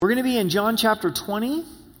going to be in John chapter 20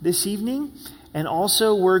 this evening, and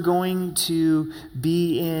also we're going to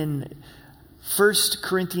be in 1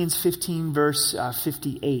 Corinthians 15, verse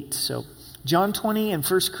 58. So John 20 and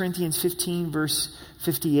 1 Corinthians 15, verse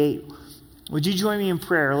 58. Would you join me in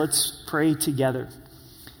prayer? Let's pray together.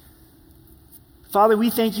 Father, we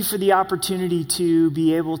thank you for the opportunity to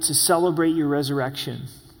be able to celebrate your resurrection.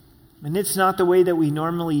 And it's not the way that we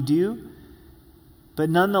normally do, but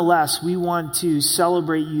nonetheless, we want to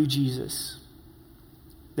celebrate you, Jesus.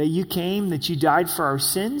 That you came, that you died for our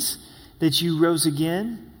sins, that you rose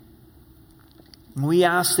again. And we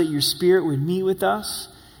ask that your Spirit would meet with us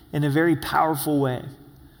in a very powerful way.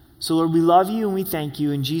 So Lord, we love you and we thank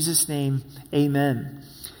you. In Jesus' name, amen.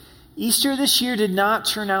 Easter this year did not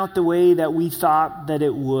turn out the way that we thought that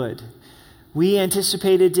it would. We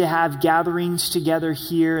anticipated to have gatherings together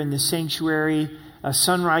here in the sanctuary, a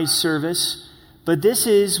sunrise service, but this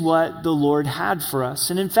is what the Lord had for us.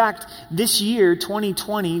 And in fact, this year,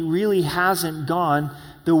 2020, really hasn't gone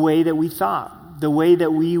the way that we thought, the way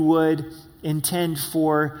that we would intend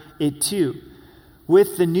for it to.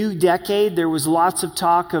 With the new decade, there was lots of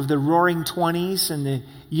talk of the roaring 20s, and the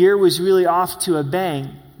year was really off to a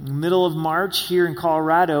bang. In the middle of March, here in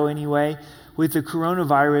Colorado anyway, with the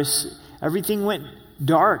coronavirus, everything went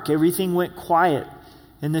dark, everything went quiet.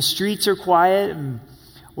 And the streets are quiet, and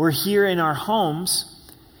we're here in our homes.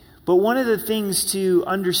 But one of the things to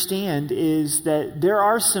understand is that there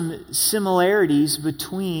are some similarities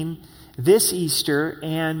between this Easter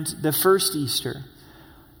and the first Easter.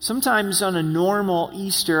 Sometimes on a normal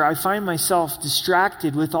Easter, I find myself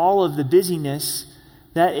distracted with all of the busyness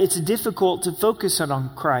that it's difficult to focus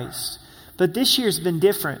on Christ. But this year's been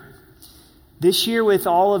different. This year, with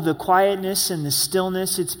all of the quietness and the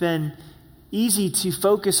stillness, it's been easy to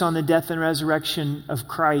focus on the death and resurrection of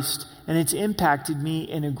Christ, and it's impacted me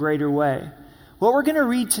in a greater way. What we're going to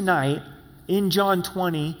read tonight in John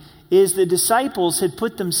 20 is the disciples had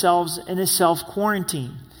put themselves in a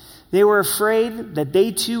self-quarantine. They were afraid that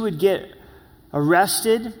they too would get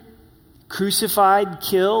arrested, crucified,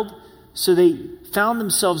 killed, so they found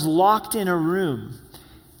themselves locked in a room.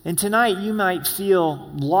 And tonight you might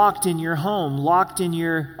feel locked in your home, locked in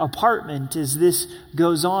your apartment as this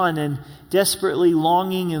goes on, and desperately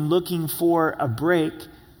longing and looking for a break.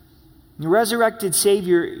 The resurrected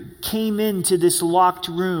Savior came into this locked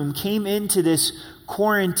room, came into this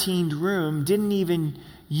quarantined room, didn't even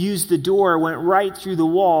use the door, went right through the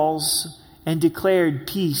walls and declared,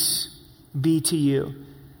 "Peace be to you."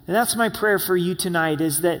 And that's my prayer for you tonight,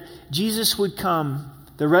 is that Jesus would come,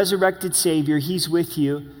 the resurrected Savior, He's with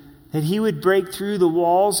you, that He would break through the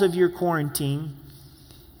walls of your quarantine,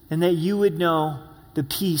 and that you would know the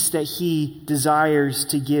peace that He desires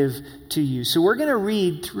to give to you. So we're going to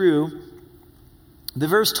read through the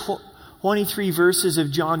 23 verses of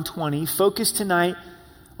John 20, focus tonight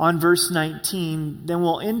on verse 19, then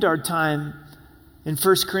we'll end our time in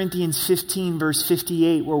 1 Corinthians 15, verse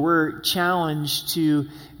 58, where we're challenged to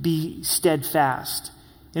be steadfast.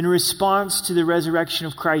 In response to the resurrection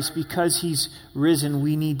of Christ, because He's risen,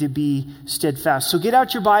 we need to be steadfast. So get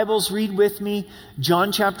out your Bibles, read with me,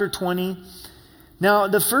 John chapter 20. Now,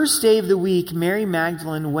 the first day of the week, Mary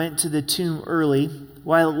Magdalene went to the tomb early,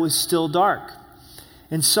 while it was still dark,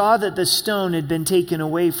 and saw that the stone had been taken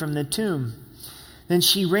away from the tomb. Then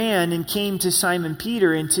she ran and came to Simon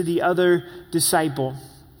Peter and to the other disciple,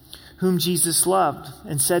 whom Jesus loved,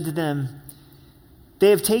 and said to them,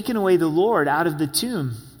 "They have taken away the Lord out of the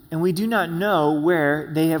tomb, and we do not know where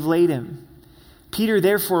they have laid Him." Peter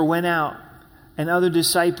therefore went out, and other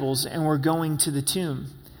disciples, and were going to the tomb.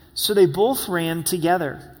 So they both ran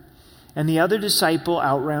together. And the other disciple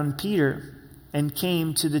outran Peter, and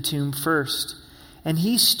came to the tomb first. And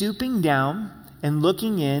he, stooping down and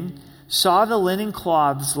looking in, saw the linen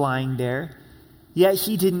cloths lying there, yet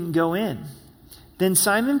he didn't go in. Then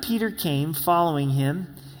Simon Peter came, following him,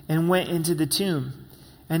 and went into the tomb.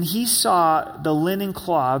 And he saw the linen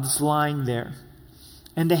cloths lying there,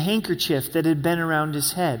 and the handkerchief that had been around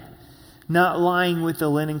his head, not lying with the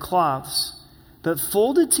linen cloths, but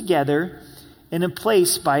folded together in a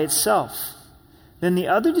place by itself. Then the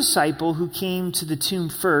other disciple who came to the tomb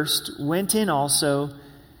first went in also,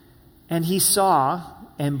 and he saw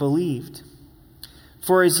and believed.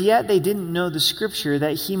 For as yet they didn't know the scripture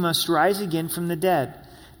that He must rise again from the dead.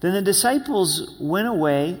 Then the disciples went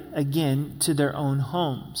away again to their own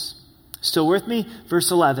homes. Still with me?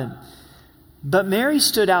 Verse 11. But Mary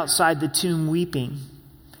stood outside the tomb weeping.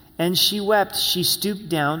 And she wept. She stooped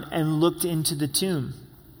down and looked into the tomb.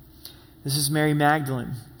 This is Mary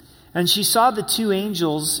Magdalene. And she saw the two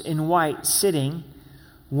angels in white sitting,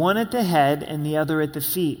 one at the head and the other at the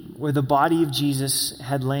feet, where the body of Jesus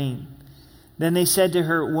had lain. Then they said to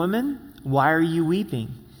her, "Woman, why are you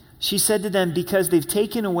weeping?" She said to them, "Because they've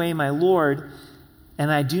taken away my Lord, and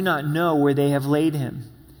I do not know where they have laid him."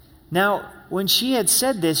 Now, when she had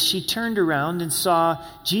said this, she turned around and saw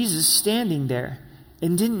Jesus standing there,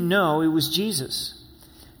 and didn't know it was Jesus.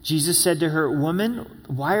 Jesus said to her, "Woman,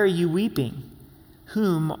 why are you weeping?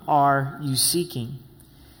 Whom are you seeking?"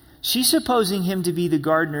 She, supposing him to be the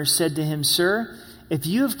gardener, said to him, "Sir, if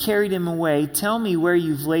you have carried him away, tell me where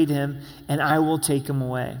you've laid him, and I will take him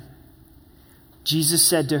away." Jesus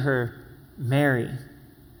said to her, "Mary."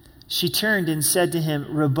 She turned and said to him,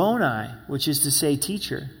 "Rabboni," which is to say,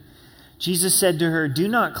 teacher. Jesus said to her, "Do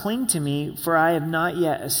not cling to me, for I have not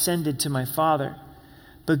yet ascended to my Father.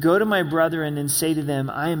 But go to my brethren and say to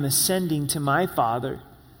them, I am ascending to my Father,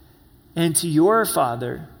 and to your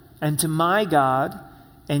Father, and to my God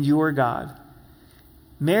and your God."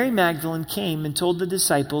 Mary Magdalene came and told the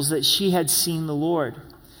disciples that she had seen the Lord,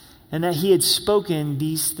 and that he had spoken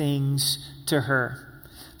these things to her.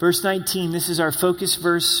 Verse 19, this is our focus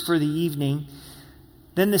verse for the evening.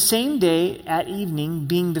 Then the same day at evening,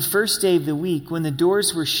 being the first day of the week, when the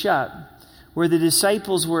doors were shut, where the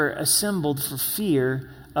disciples were assembled for fear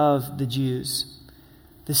of the Jews.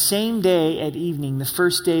 The same day at evening, the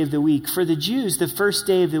first day of the week. For the Jews, the first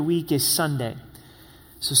day of the week is Sunday.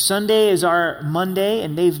 So Sunday is our Monday,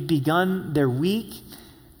 and they've begun their week.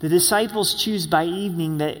 The disciples choose by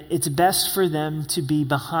evening that it's best for them to be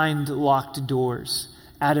behind locked doors,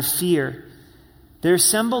 out of fear. They're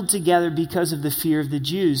assembled together because of the fear of the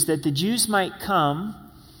Jews, that the Jews might come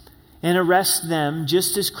and arrest them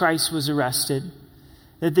just as Christ was arrested,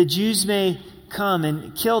 that the Jews may come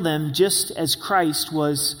and kill them just as Christ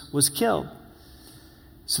was killed.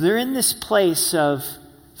 So they're in this place of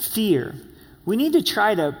fear. We need to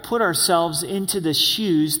try to put ourselves into the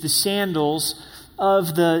shoes, the sandals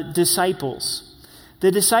of the disciples.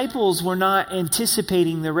 The disciples were not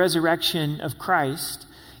anticipating the resurrection of Christ,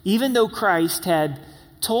 even though Christ had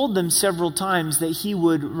told them several times that he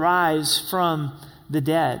would rise from the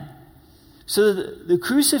dead. So the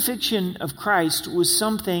crucifixion of Christ was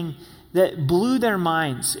something that blew their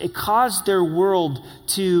minds. It caused their world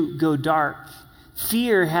to go dark.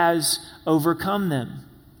 Fear has overcome them.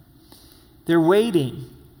 They're waiting,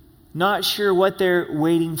 not sure what they're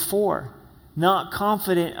waiting for, not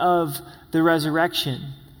confident of the resurrection.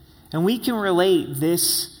 And we can relate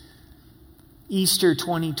this Easter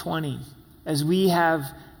 2020 as we have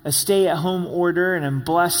a stay-at-home order, and I'm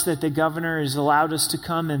blessed that the governor has allowed us to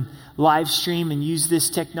come and live stream and use this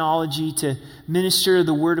technology to minister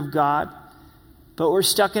the Word of God. But we're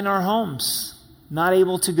stuck in our homes, not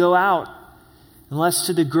able to go out unless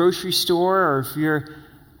to the grocery store, or if your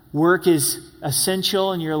work is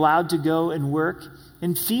essential and you're allowed to go and work.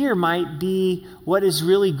 And fear might be what is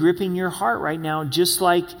really gripping your heart right now, just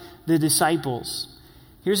like the disciples.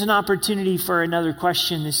 Here's an opportunity for another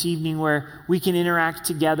question this evening where we can interact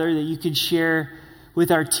together, that you can share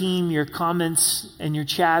with our team your comments and your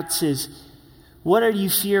chats. Is, what do you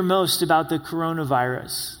fear most about the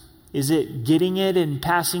coronavirus? Is it getting it and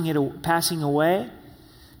passing away?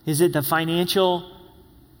 Is it the financial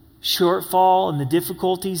shortfall and the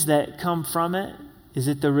difficulties that come from it? Is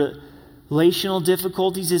it the relational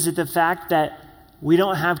difficulties? Is it the fact that we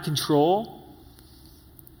don't have control?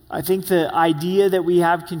 I think the idea that we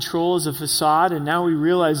have control is a facade, and now we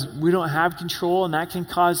realize we don't have control, and that can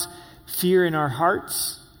cause fear in our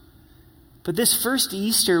hearts. But this first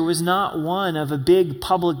Easter was not one of a big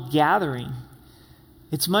public gathering.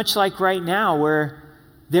 It's much like right now, where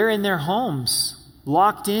they're in their homes,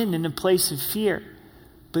 locked in a place of fear.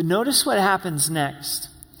 But notice what happens next.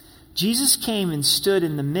 Jesus came and stood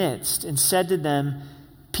in the midst and said to them,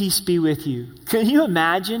 "Peace be with you." Can you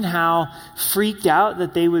imagine how freaked out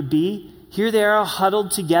that they would be? Here they are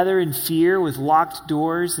huddled together in fear with locked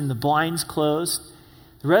doors and the blinds closed.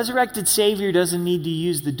 The resurrected Savior doesn't need to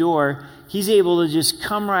use the door. He's able to just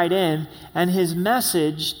come right in, and his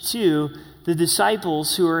message to the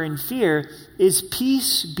disciples who are in fear is,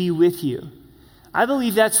 "Peace be with you." I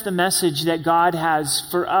believe that's the message that God has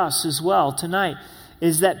for us as well tonight,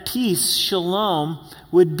 is that peace, shalom,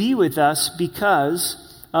 would be with us because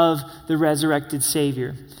of the resurrected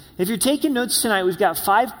Savior. If you're taking notes tonight, we've got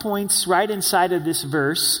 5 points right inside of this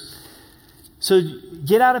verse. So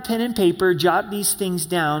get out a pen and paper, jot these things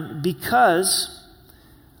down. Because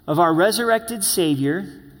of our resurrected Savior,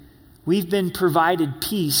 we've been provided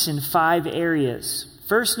peace in 5 areas.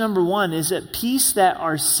 First, number 1, is that peace that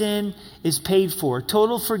our sin is paid for,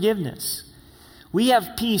 total forgiveness. We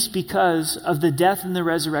have peace because of the death and the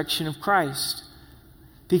resurrection of Christ.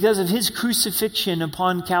 because of his crucifixion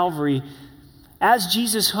upon Calvary. As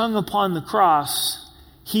Jesus hung upon the cross,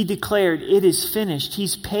 he declared, "It is finished."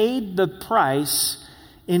 He's paid the price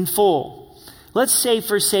in full. Let's say,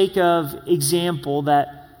 for sake of example,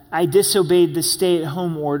 that I disobeyed the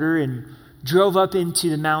stay-at-home order and drove up into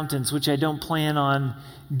the mountains, which I don't plan on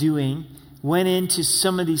doing, went into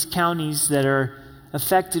some of these counties that are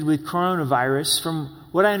affected with coronavirus. From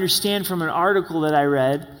what I understand from an article that I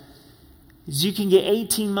read, is you can get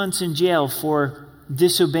 18 months in jail for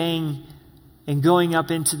disobeying and going up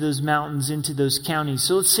into those mountains, into those counties.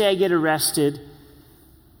 So let's say I get arrested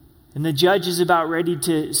and the judge is about ready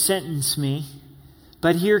to sentence me,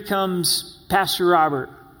 but here comes Pastor Robert,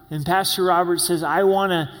 and Pastor Robert says, "I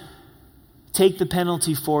want to take the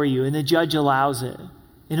penalty for you," and the judge allows it.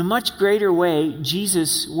 In a much greater way,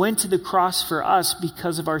 Jesus went to the cross for us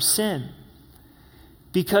because of our sin,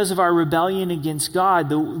 because of our rebellion against God,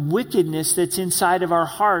 the wickedness that's inside of our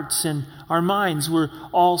hearts and our minds. We're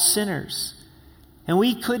all sinners. And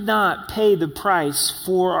we could not pay the price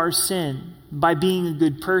for our sin by being a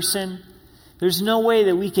good person. There's no way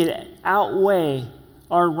that we could outweigh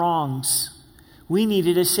our wrongs. We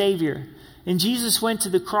needed a Savior. And Jesus went to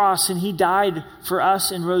the cross and he died for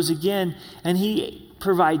us and rose again. And he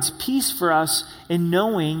provides peace for us in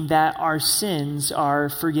knowing that our sins are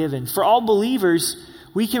forgiven. For all believers,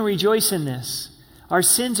 we can rejoice in this. Our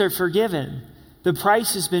sins are forgiven. The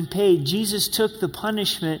price has been paid. Jesus took the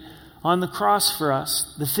punishment on the cross for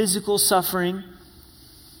us, the physical suffering,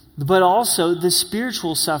 but also the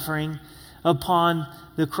spiritual suffering upon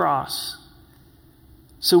the cross.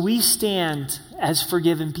 So we stand as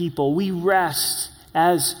forgiven people. We rest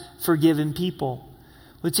as forgiven people.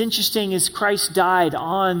 What's interesting is Christ died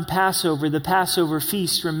on Passover, the Passover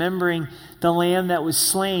feast, remembering the lamb that was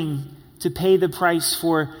slain to pay the price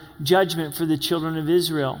for judgment for the children of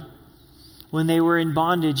Israel when they were in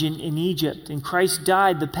bondage in Egypt. And Christ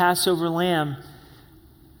died, the Passover lamb,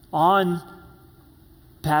 on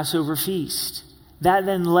Passover feast. That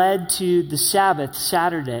then led to the Sabbath,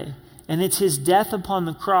 Saturday. And it's his death upon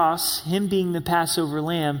the cross, him being the Passover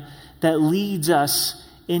lamb, that leads us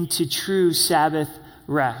into true Sabbath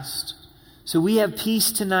rest. So we have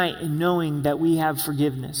peace tonight in knowing that we have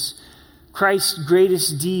forgiveness. Christ's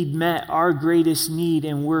greatest deed met our greatest need,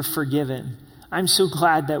 and we're forgiven. I'm so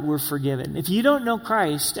glad that we're forgiven. If you don't know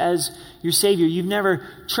Christ as your Savior, you've never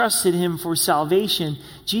trusted him for salvation,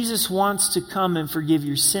 Jesus wants to come and forgive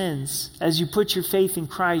your sins. As you put your faith in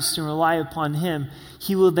Christ and rely upon him,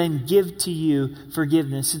 he will then give to you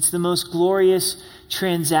forgiveness. It's the most glorious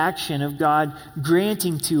transaction of God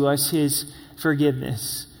granting to us his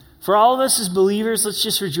forgiveness. For all of us as believers, let's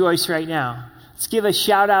just rejoice right now. Let's give a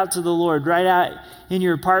shout out to the Lord right out in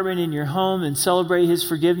your apartment, in your home, and celebrate his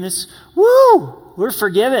forgiveness. Woo! We're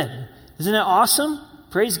forgiven. Isn't it awesome?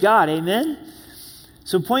 Praise God. Amen?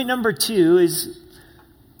 So point number 2 is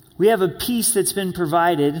we have a peace that's been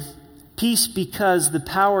provided. Peace because the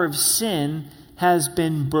power of sin has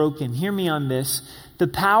been broken. Hear me on this. The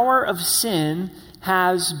power of sin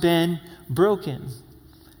has been broken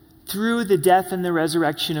through the death and the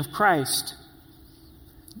resurrection of Christ.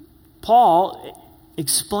 Paul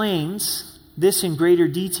explains this in greater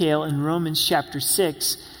detail in Romans chapter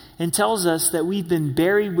 6 and tells us that we've been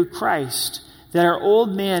buried with Christ, that our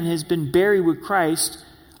old man has been buried with Christ,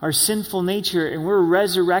 our sinful nature, and we're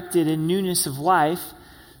resurrected in newness of life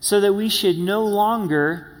so that we should no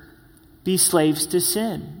longer be slaves to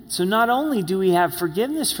sin. So not only do we have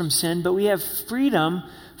forgiveness from sin, but we have freedom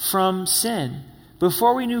from sin.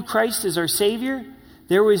 Before we knew Christ as our Savior,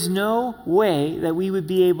 there was no way that we would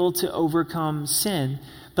be able to overcome sin.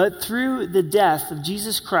 But through the death of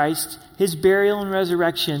Jesus Christ, his burial and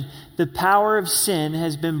resurrection, the power of sin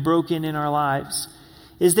has been broken in our lives.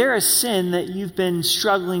 Is there a sin that you've been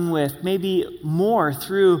struggling with, maybe more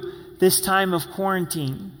through this time of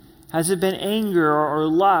quarantine? Has it been anger or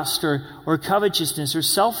lust or covetousness or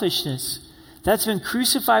selfishness? That's been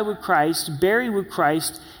crucified with Christ, buried with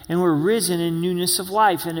Christ, and we're risen in newness of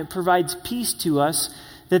life. And it provides peace to us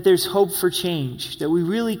that there's hope for change, that we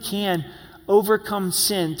really can overcome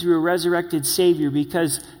sin through a resurrected Savior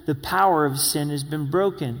because the power of sin has been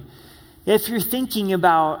broken. If you're thinking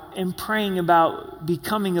about and praying about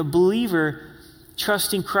becoming a believer,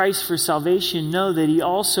 trusting Christ for salvation, know that he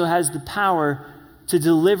also has the power to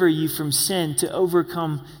deliver you from sin, to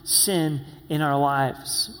overcome sin in our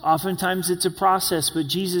lives. Oftentimes it's a process, but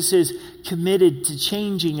Jesus is committed to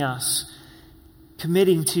changing us,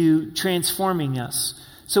 committing to transforming us.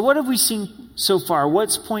 So what have we seen so far?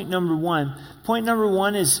 What's point number 1? Point number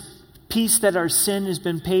 1 is peace that our sin has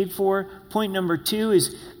been paid for. Point number 2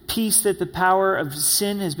 is peace that the power of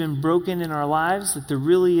sin has been broken in our lives, that there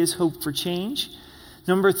really is hope for change.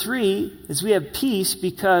 Number 3 is we have peace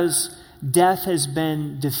because death has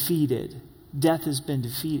been defeated. Death has been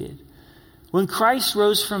defeated. When Christ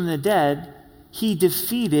rose from the dead, he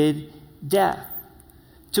defeated death,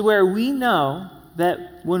 to where we know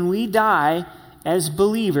that when we die as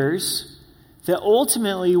believers, that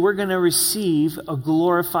ultimately we're going to receive a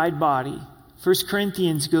glorified body. 1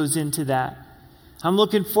 Corinthians goes into that. I'm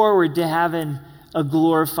looking forward to having a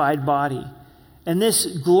glorified body. And this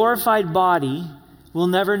glorified body will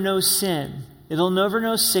never know sin. It'll never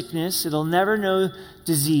know sickness. It'll never know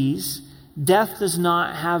disease. Death does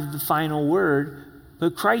not have the final word,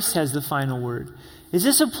 but Christ has the final word. Is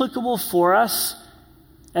this applicable for us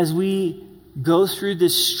as we go through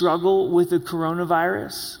this struggle with the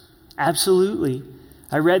coronavirus? Absolutely.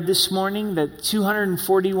 I read this morning that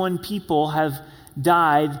 241 people have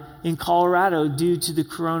died in Colorado due to the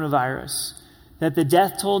coronavirus. That the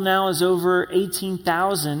death toll now is over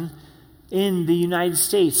 18,000 in the United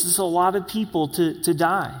States. This is a lot of people to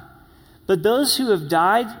die. But those who have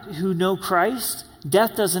died, who know Christ,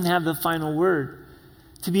 death doesn't have the final word.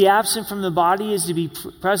 To be absent from the body is to be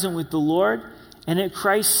present with the Lord. And at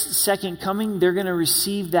Christ's second coming, they're going to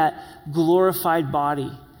receive that glorified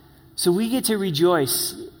body. So we get to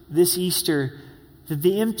rejoice this Easter that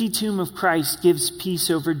the empty tomb of Christ gives peace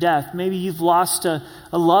over death. Maybe you've lost a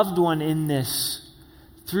loved one in this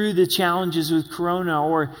through the challenges with Corona,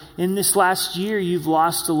 or in this last year you've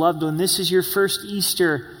lost a loved one. This is your first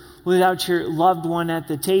Easter without your loved one at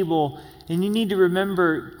the table. And you need to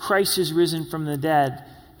remember Christ is risen from the dead.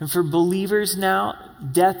 And for believers now,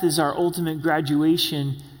 death is our ultimate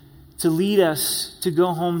graduation to lead us to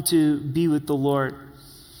go home to be with the Lord.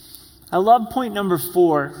 I love point number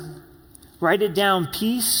 4. Write it down.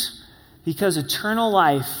 Peace because eternal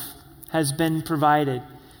life has been provided.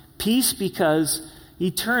 Peace because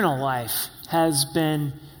eternal life has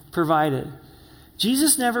been provided.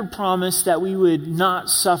 Jesus never promised that we would not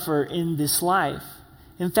suffer in this life.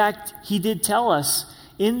 In fact, he did tell us,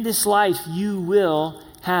 in this life you will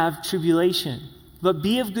have tribulation. But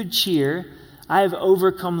be of good cheer, I have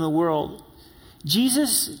overcome the world.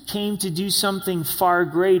 Jesus came to do something far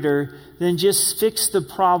greater than just fix the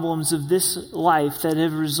problems of this life that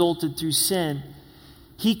have resulted through sin.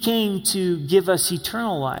 He came to give us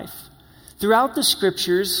eternal life. Throughout the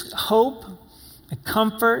scriptures, hope,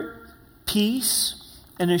 comfort, peace,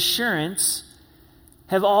 and assurance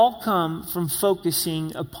have all come from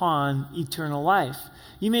focusing upon eternal life.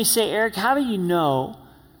 You may say, Eric, how do you know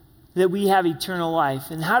that we have eternal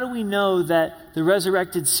life? And how do we know that the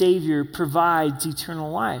resurrected Savior provides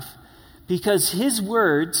eternal life? Because his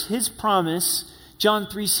words, his promise, John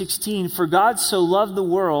 3:16, for God so loved the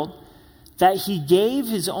world that he gave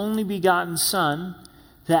his only begotten Son,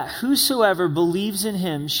 that whosoever believes in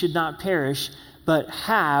him should not perish, but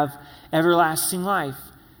have everlasting life.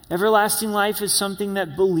 Everlasting life is something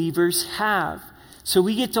that believers have. So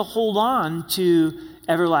we get to hold on to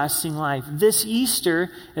everlasting life. This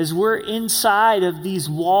Easter, as we're inside of these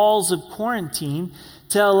walls of quarantine,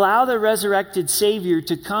 to allow the resurrected Savior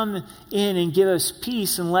to come in and give us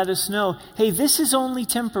peace and let us know, hey, this is only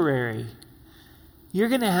temporary. You're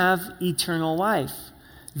going to have eternal life.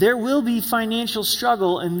 There will be financial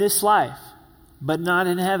struggle in this life, but not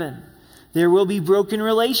in heaven. There will be broken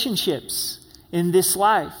relationships in this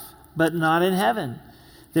life, but not in heaven.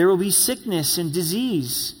 There will be sickness and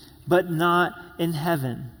disease, but not in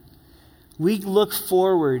heaven. We look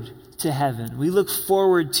forward to heaven. We look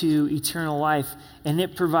forward to eternal life, and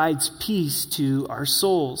it provides peace to our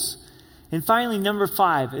souls. And finally, number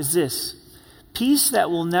 5 is this: peace that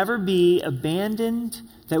will never be abandoned,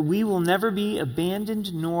 that we will never be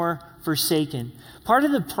abandoned nor forsaken. Part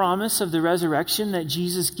of the promise of the resurrection that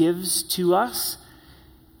Jesus gives to us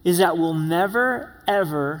is that we'll never,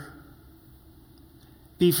 ever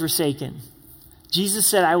be forsaken. Jesus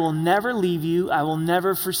said, I will never leave you. I will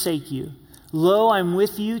never forsake you. Lo, I'm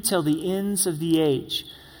with you till the ends of the age.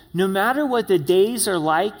 No matter what the days are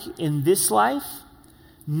like in this life,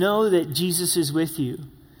 know that Jesus is with you.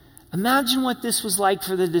 Imagine what this was like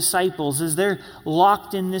for the disciples as they're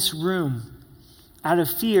locked in this room out of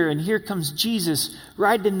fear. And here comes Jesus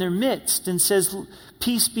right in their midst and says,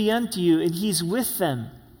 peace be unto you. And he's with them.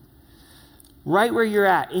 Right where you're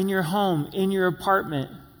at, in your home, in your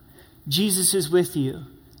apartment, Jesus is with you.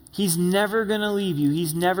 He's never going to leave you.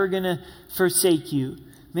 He's never going to forsake you.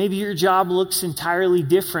 Maybe your job looks entirely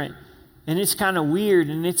different, and it's kind of weird,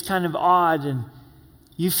 and it's kind of odd, and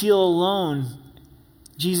you feel alone.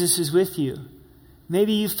 Jesus is with you.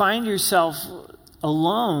 Maybe you find yourself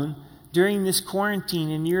alone during this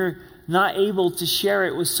quarantine and you're not able to share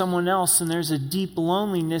it with someone else and there's a deep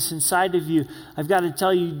loneliness inside of you, I've got to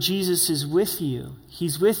tell you, Jesus is with you.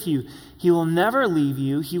 He's with you. He will never leave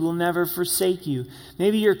you. He will never forsake you.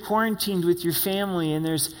 Maybe you're quarantined with your family and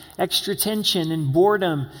there's extra tension and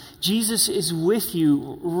boredom. Jesus is with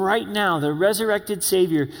you right now. The resurrected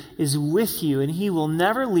Savior is with you, and He will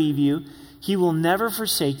never leave you. He will never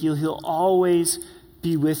forsake you. He'll always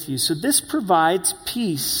be with you. So this provides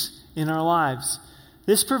peace in our lives.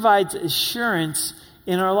 This provides assurance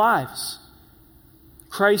in our lives.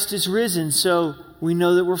 Christ is risen, so we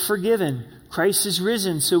know that we're forgiven. Christ is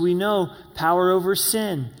risen, so we know power over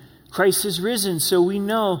sin. Christ is risen, so we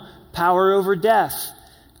know power over death.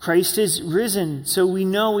 Christ is risen, so we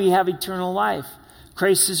know we have eternal life.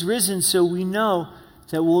 Christ is risen, so we know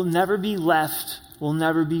that we'll never be left, we'll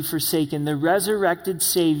never be forsaken. The resurrected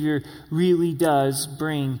Savior really does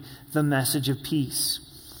bring the message of peace.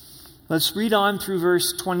 Let's read on through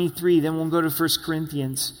verse 23, then we'll go to 1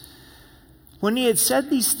 Corinthians. When he had said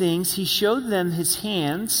these things, he showed them his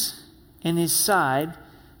hands and his side.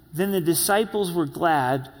 Then the disciples were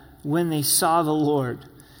glad when they saw the Lord.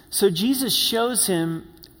 So Jesus shows him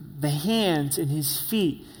the hands and his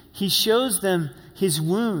feet. He shows them his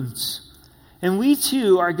wounds. And we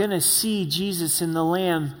too are going to see Jesus in the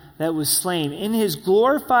Lamb that was slain. In his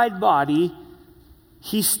glorified body,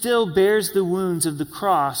 he still bears the wounds of the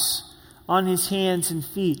cross on his hands and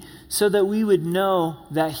feet, so that we would know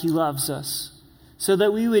that he loves us, so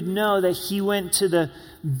that we would know that he went to the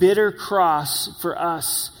bitter cross for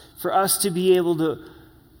us to be able to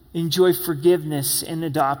enjoy forgiveness and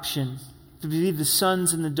adoption, to be the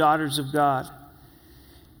sons and the daughters of God.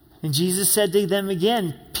 And Jesus said to them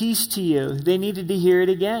again, peace to you. They needed to hear it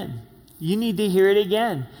again. You need to hear it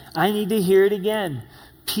again. I need to hear it again.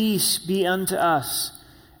 Peace be unto us.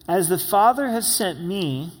 As the Father has sent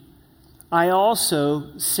me, I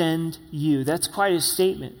also send you. That's quite a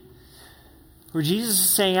statement. Where Jesus is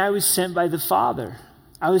saying, I was sent by the Father.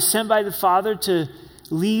 I was sent by the Father to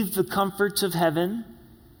leave the comforts of heaven,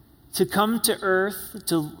 to come to earth,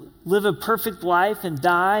 to live a perfect life and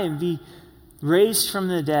die and be raised from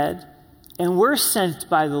the dead. And we're sent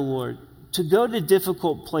by the Lord to go to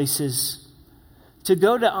difficult places, to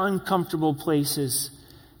go to uncomfortable places,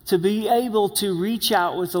 to be able to reach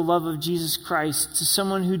out with the love of Jesus Christ to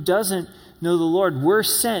someone who doesn't know the Lord. We're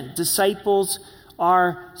sent. Disciples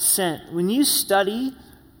are sent. When you study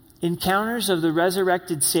encounters of the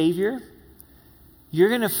resurrected Savior, you're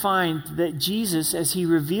going to find that Jesus, as he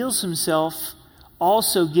reveals himself,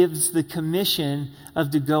 also gives the commission of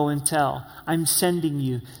to go and tell. I'm sending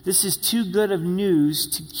you. This is too good of news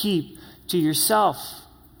to keep to yourself.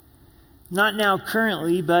 Not now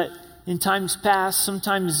currently, but in times past,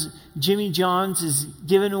 sometimes Jimmy John's is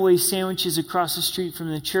giving away sandwiches across the street from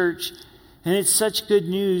the church. And it's such good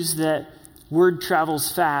news that word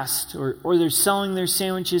travels fast. Or they're selling their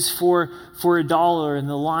sandwiches for $1 and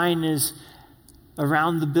the line is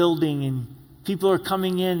around the building and people are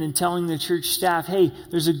coming in and telling the church staff, hey,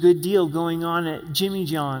 there's a good deal going on at Jimmy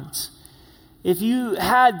John's. If you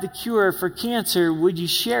had the cure for cancer, would you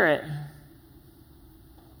share it?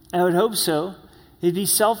 I would hope so. It'd be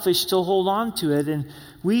selfish to hold on to it. And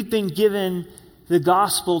we've been given the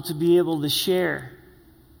gospel to be able to share.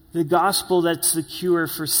 The gospel that's the cure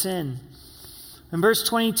for sin. In verse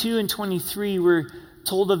 22 and 23, we're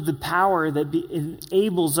told of the power that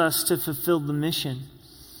enables us to fulfill the mission.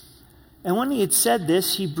 And when he had said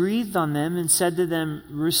this, he breathed on them and said to them,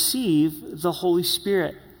 receive the Holy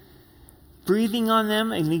Spirit. Breathing on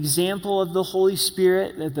them, an example of the Holy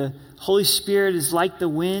Spirit, that the Holy Spirit is like the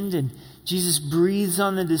wind, and Jesus breathes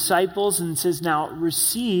on the disciples and says, now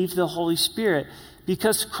receive the Holy Spirit.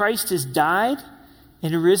 Because Christ has died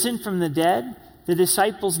and arisen from the dead, the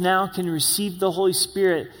disciples now can receive the Holy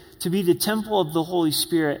Spirit to be the temple of the Holy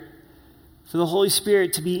Spirit, for the Holy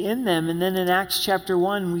Spirit to be in them. And then in Acts chapter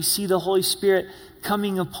 1, we see the Holy Spirit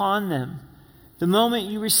coming upon them. The moment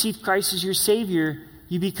you receive Christ as your Savior,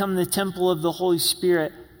 you become the temple of the Holy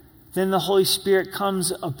Spirit. Then the Holy Spirit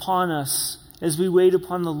comes upon us as we wait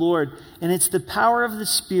upon the Lord. And it's the power of the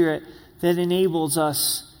Spirit that enables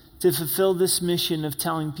us to fulfill this mission of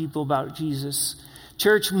telling people about Jesus.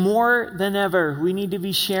 Church, more than ever, we need to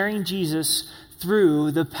be sharing Jesus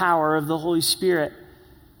through the power of the Holy Spirit.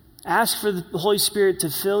 Ask for the Holy Spirit to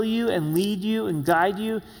fill you and lead you and guide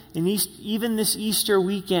you. And even this Easter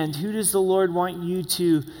weekend, who does the Lord want you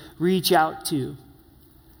to reach out to?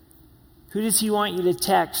 Who does he want you to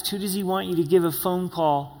text? Who does he want you to give a phone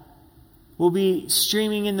call? We'll be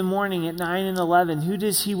streaming in the morning at 9 and 11. Who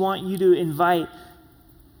does he want you to invite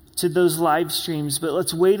to those live streams, but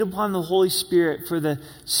let's wait upon the Holy Spirit for the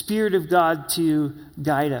Spirit of God to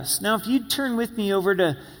guide us. Now, if you'd turn with me over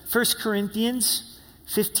to 1 Corinthians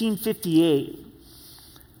 15:58,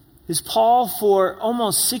 as Paul, for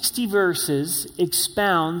almost 60 verses,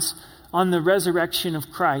 expounds on the resurrection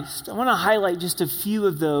of Christ. I want to highlight just a few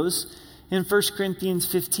of those. In 1 Corinthians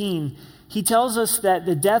 15, he tells us that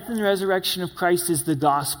the death and resurrection of Christ is the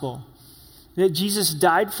gospel, that Jesus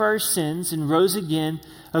died for our sins and rose again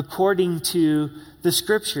according to the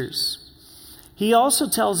Scriptures. He also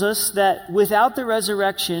tells us that without the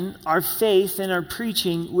resurrection, our faith and our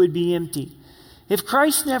preaching would be empty. If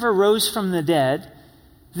Christ never rose from the dead,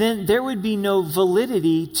 then there would be no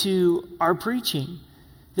validity to our preaching.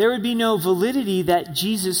 There would be no validity that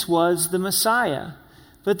Jesus was the Messiah.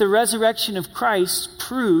 But the resurrection of Christ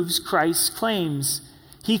proves Christ's claims.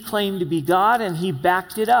 He claimed to be God, and he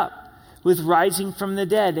backed it up with rising from the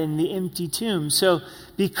dead and the empty tomb. So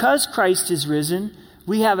because Christ is risen,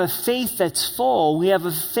 we have a faith that's full, we have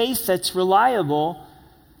a faith that's reliable,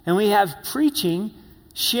 and we have preaching,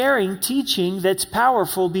 sharing, teaching that's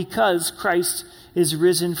powerful because Christ is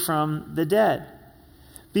risen from the dead.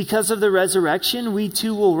 Because of the resurrection, we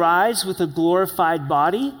too will rise with a glorified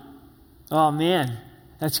body. Oh man,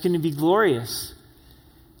 that's going to be glorious.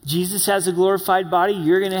 Jesus has a glorified body.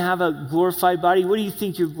 You're going to have a glorified body. What do you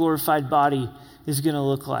think your glorified body is going to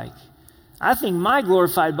look like? I think my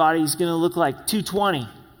glorified body is going to look like 220.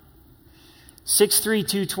 6'3",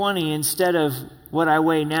 220 instead of what I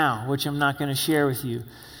weigh now, which I'm not going to share with you.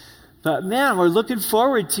 But man, we're looking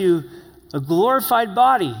forward to a glorified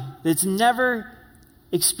body that's never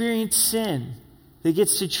experienced sin, that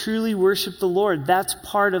gets to truly worship the Lord. That's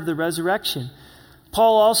part of the resurrection.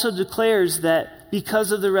 Paul also declares that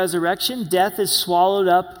because of the resurrection, death is swallowed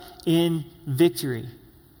up in victory.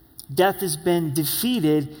 Death has been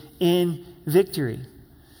defeated in victory.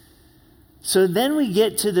 So then we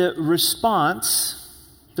get to the response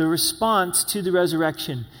to the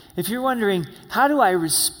resurrection. If you're wondering, how do I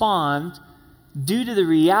respond due to the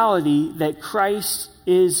reality that Christ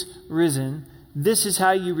is risen, this is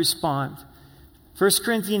how you respond. 1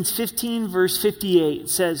 Corinthians 15, verse 58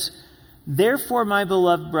 says, "Therefore, my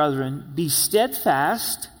beloved brethren, be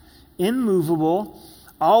steadfast, immovable,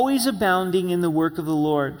 always abounding in the work of the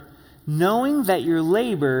Lord, knowing that your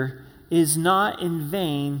labor is not in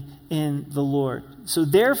vain in the Lord." So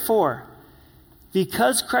therefore,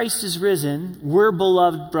 because Christ is risen, we're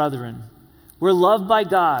beloved brethren. We're loved by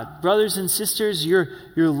God. Brothers and sisters, you're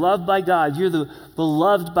loved by God. You're the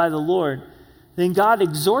beloved by the Lord. Then God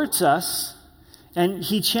exhorts us and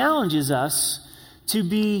he challenges us to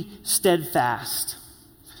be steadfast.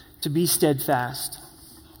 To be steadfast.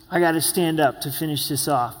 I got to stand up to finish this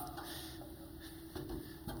off.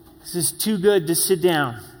 This is too good to sit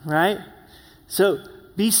down, right? So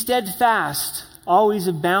be steadfast, always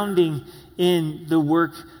abounding in the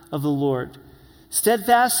work of the Lord.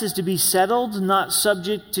 Steadfast is to be settled, not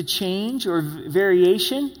subject to change or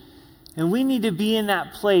variation. And we need to be in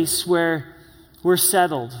that place where we're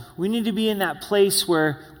settled. We need to be in that place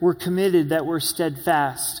where we're committed, that we're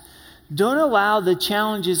steadfast. Don't allow the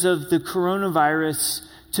challenges of the coronavirus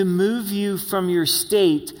to move you from your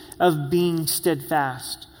state of being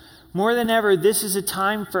steadfast. More than ever, this is a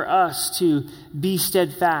time for us to be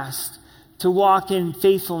steadfast, to walk in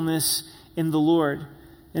faithfulness in the Lord.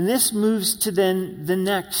 And this moves to then the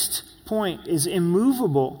next point, is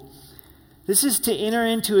immovable. This is to enter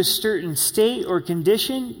into a certain state or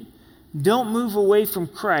condition. Don't move away from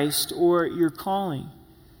Christ or your calling.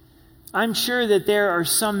 I'm sure that there are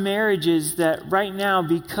some marriages that right now,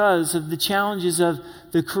 because of the challenges of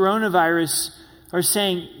the coronavirus, are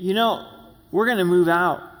saying, we're going to move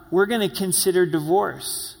out. We're going to consider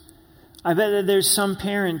divorce. I bet that there's some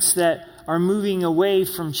parents that are moving away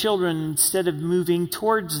from children instead of moving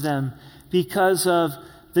towards them because of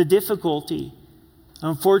the difficulty.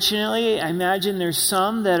 Unfortunately, I imagine there's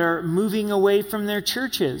some that are moving away from their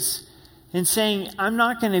churches and saying, I'm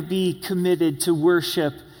not going to be committed to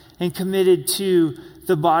worship and committed to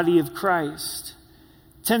the body of Christ.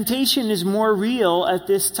 Temptation is more real at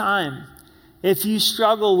this time. If you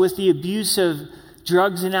struggle with the abuse of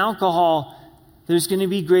drugs and alcohol, there's going to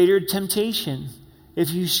be greater temptation.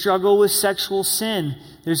 If you struggle with sexual sin,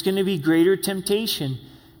 there's going to be greater temptation.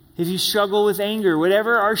 If you struggle with anger,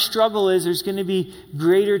 whatever our struggle is, there's going to be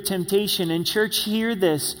greater temptation. And church, hear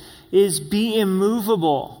this, is be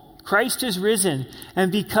immovable. Christ is risen.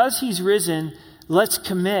 And because he's risen, let's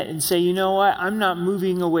commit and say, you know what? I'm not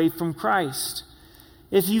moving away from Christ.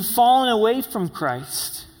 If you've fallen away from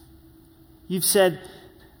Christ, you've said,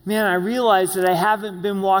 man, I realize that I haven't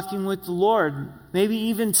been walking with the Lord. Maybe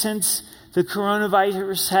even since the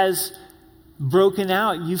coronavirus has broken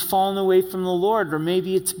out, you've fallen away from the Lord. Or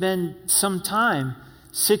maybe it's been some time,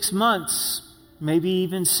 6 months, maybe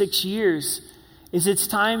even 6 years. It's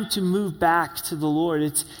time to move back to the Lord.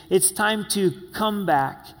 It's time to come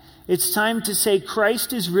back. It's time to say,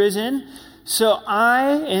 Christ is risen, so I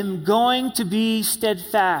am going to be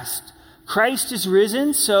steadfast. Christ is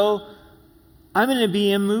risen, so I'm going to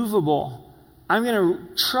be immovable. I'm going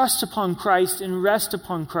to trust upon Christ and rest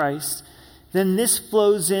upon Christ. Then this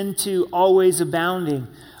flows into always abounding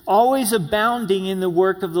in the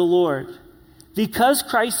work of the Lord. Because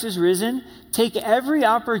Christ is risen, take every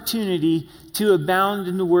opportunity to abound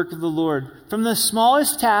in the work of the Lord. From the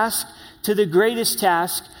smallest task to the greatest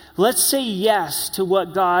task, let's say yes to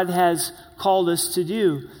what God has called us to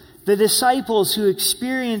do. The disciples who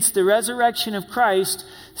experienced the resurrection of Christ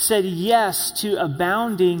said yes to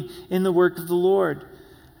abounding in the work of the Lord.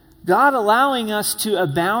 God allowing us to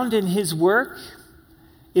abound in His work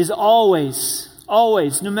is always,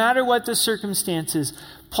 no matter what the circumstances.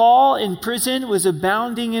 Paul in prison was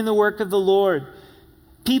abounding in the work of the Lord.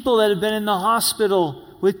 People that have been in the hospital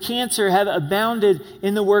with cancer have abounded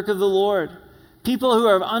in the work of the Lord. People who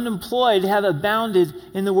are unemployed have abounded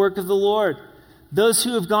in the work of the Lord. Those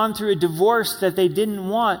who have gone through a divorce that they didn't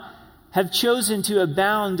want have chosen to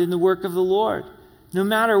abound in the work of the Lord. No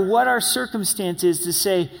matter what our circumstance is, to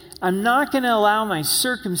say, I'm not going to allow my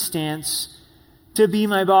circumstance to be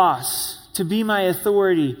my boss, to be my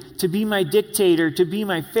authority, to be my dictator, to be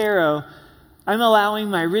my Pharaoh. I'm allowing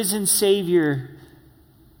my risen Savior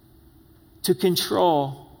to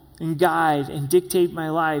control and guide and dictate my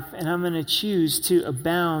life, and I'm going to choose to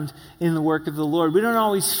abound in the work of the Lord. We don't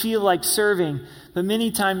always feel like serving, but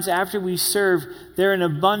many times after we serve, there's an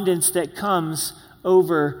abundance that comes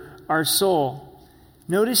over our soul.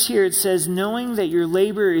 Notice here it says, knowing that your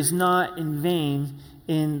labor is not in vain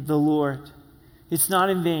in the Lord. It's not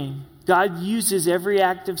in vain. God uses every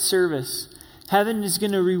act of service. Heaven is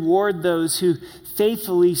going to reward those who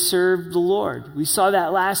faithfully serve the Lord. We saw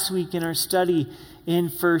that last week in our study in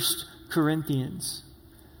 1 Corinthians.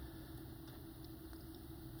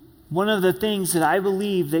 One of the things that I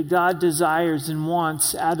believe that God desires and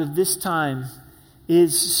wants out of this time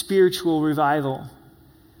is spiritual revival.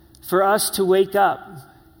 For us to wake up,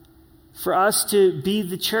 for us to be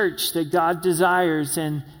the church that God desires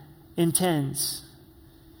and intends.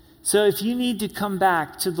 So if you need to come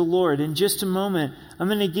back to the Lord, in just a moment, I'm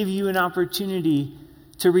going to give you an opportunity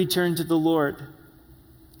to return to the Lord.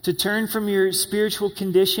 To turn from your spiritual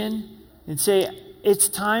condition and say, it's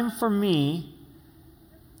time for me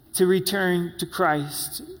to return to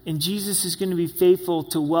Christ. And Jesus is going to be faithful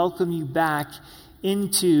to welcome you back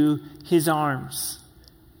into His arms.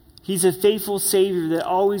 He's a faithful Savior that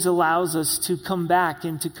always allows us to come back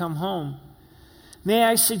and to come home. May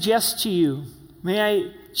I suggest to you, may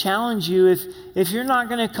I challenge you, if you're not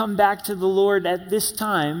going to come back to the Lord at this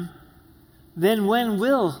time, then when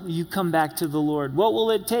will you come back to the Lord? What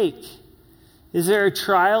will it take? Is there a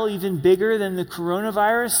trial even bigger than the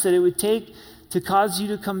coronavirus that it would take to cause you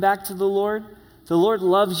to come back to the Lord? The Lord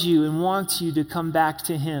loves you and wants you to come back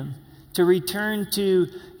to Him, to return to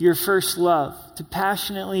your first love, to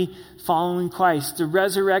passionately following Christ. The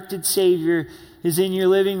resurrected Savior is in your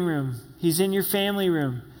living room. He's in your family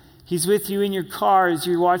room. He's with you in your car as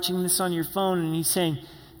you're watching this on your phone, and He's saying,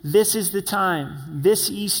 this is the time, this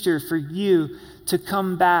Easter, for you to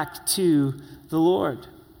come back to the Lord.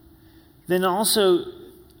 Then also,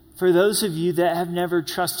 for those of you that have never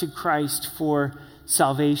trusted Christ for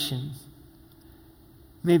salvation,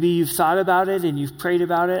 maybe you've thought about it and you've prayed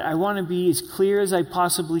about it. I want to be as clear as I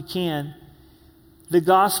possibly can. The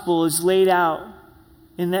gospel is laid out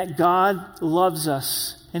in that God loves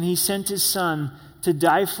us, and He sent His Son to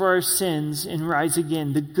die for our sins and rise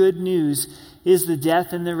again. The good news is the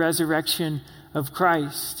death and the resurrection of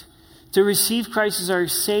Christ. To receive Christ as our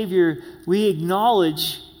Savior, we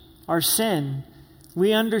acknowledge our sin.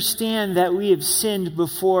 We understand that we have sinned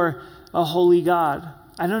before a holy God.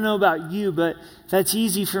 I don't know about you, but that's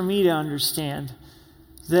easy for me to understand.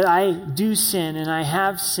 That I do sin and I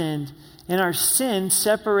have sinned, and our sin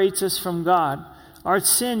separates us from God. Our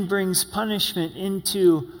sin brings punishment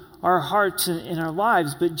into our hearts and in our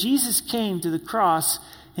lives, but Jesus came to the cross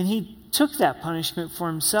and He took that punishment for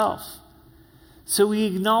Himself. So we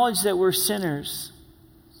acknowledge that we're sinners,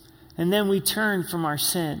 and then we turn from our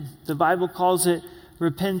sin. The Bible calls it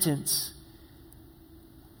repentance.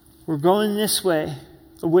 We're going this way,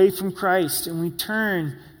 away from Christ, and we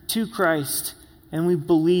turn to Christ, and we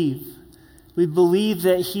believe. We believe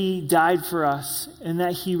that He died for us and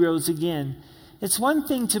that He rose again. It's one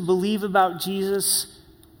thing to believe about Jesus,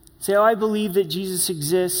 say, oh, I believe that Jesus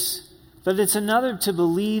exists, but it's another to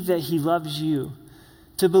believe that he loves you,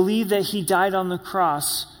 to believe that he died on the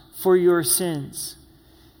cross for your sins.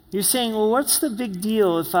 You're saying, well, what's the big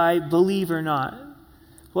deal if I believe or not?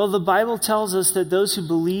 Well, the Bible tells us that those who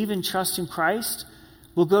believe and trust in Christ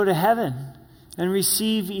will go to heaven and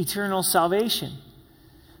receive eternal salvation.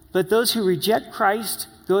 But those who reject Christ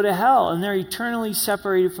go to hell, and they're eternally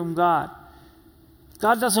separated from God.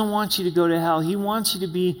 God doesn't want you to go to hell. He wants you to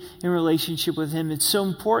be in relationship with him. It's so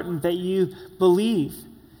important that you believe.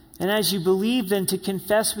 And as you believe, then to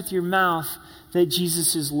confess with your mouth that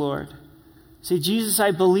Jesus is Lord. Say, Jesus,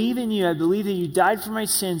 I believe in you. I believe that you died for my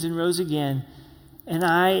sins and rose again. And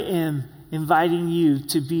I am inviting you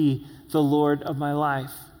to be the Lord of my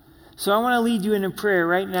life. So I want to lead you in a prayer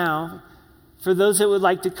right now for those that would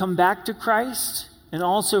like to come back to Christ, and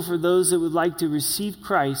also for those that would like to receive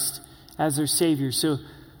Christ as their Savior. So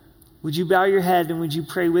would you bow your head and would you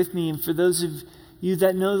pray with me? And for those of you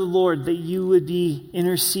that know the Lord, that you would be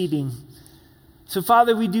interceding. So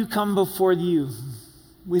Father, we do come before you.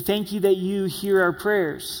 We thank you that you hear our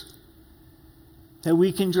prayers, that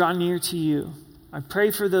we can draw near to you. I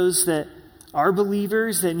pray for those that are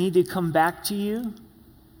believers that need to come back to you.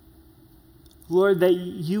 Lord, that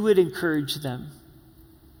you would encourage them,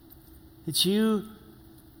 that you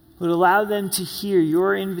would allow them to hear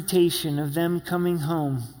your invitation of them coming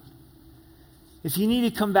home. If you need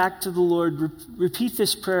to come back to the Lord, repeat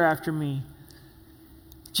this prayer after me.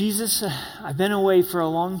 Jesus, I've been away for a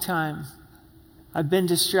long time. I've been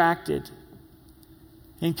distracted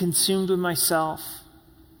and consumed with myself.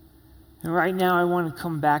 And right now I want to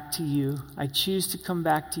come back to you. I choose to come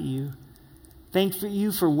back to you. Thank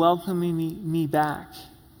you for welcoming me back.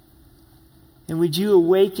 And would you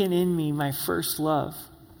awaken in me my first love?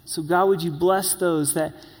 So God, would you bless those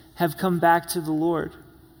that have come back to the Lord?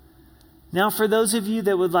 Now for those of you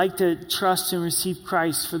that would like to trust and receive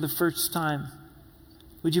Christ for the first time,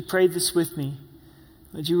 would you pray this with me?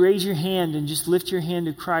 Would you raise your hand and just lift your hand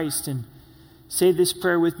to Christ and say this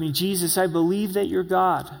prayer with me? Jesus, I believe that you're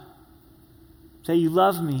God, that you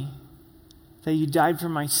love me, that you died for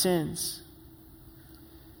my sins.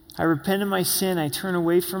 I repent of my sin. I turn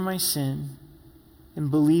away from my sin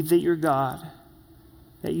and believe that you're God,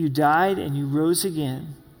 that you died and you rose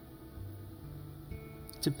again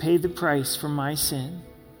to pay the price for my sin.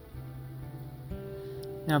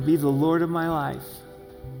 Now be the Lord of my life.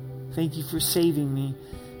 Thank you for saving me,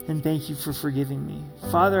 and thank you for forgiving me.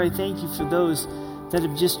 Father, I thank you for those that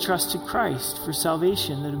have just trusted Christ for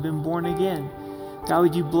salvation, that have been born again. God,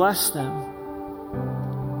 would you bless them?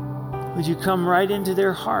 Would you come right into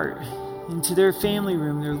their heart, into their family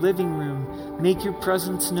room, their living room? Make your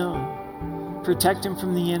presence known. Protect them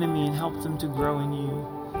from the enemy and help them to grow in you.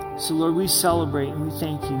 So Lord, we celebrate and we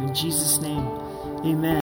thank you. In Jesus' name, amen.